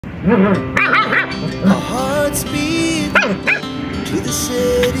Our hearts beat to the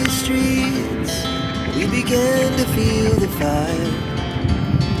city streets. We began to feel the fire.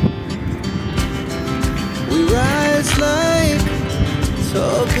 We rise like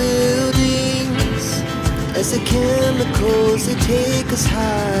tall buildings as the chemicals, they take us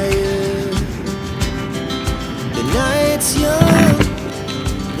higher. The night's young,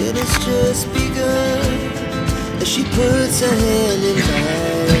 it has just begun as she puts her hand in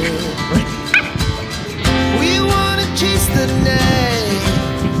mine. We wanna chase the night,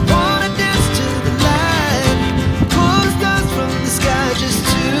 wanna dance to the light, pull the stars from the sky, just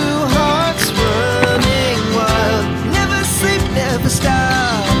two hearts running wild. Never sleep, never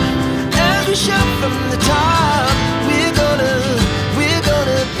stop, as we shout from the top. We're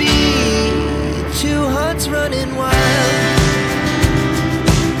gonna be two hearts running wild.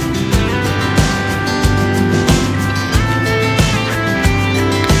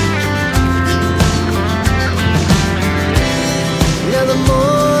 Now the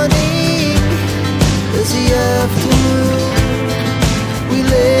morning is the afternoon. We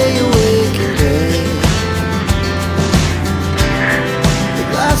lay awake in bed. The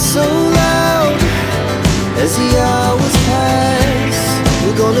laugh's so loud as the hours pass.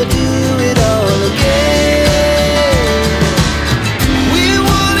 We're gonna do it all again. We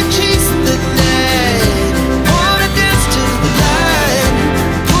wanna chase the night, wanna dance to the light,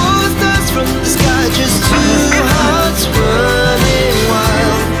 pull the stars from the sky, just two hearts running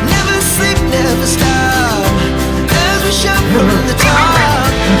wild. Never sleep, never stop, as we shout from the top.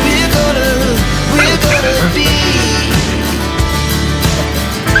 We're gonna be, we're gonna be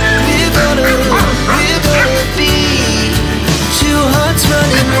two hearts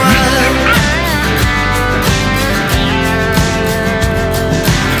running wild.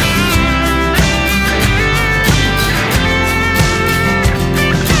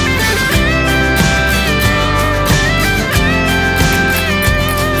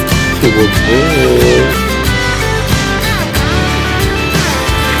 It was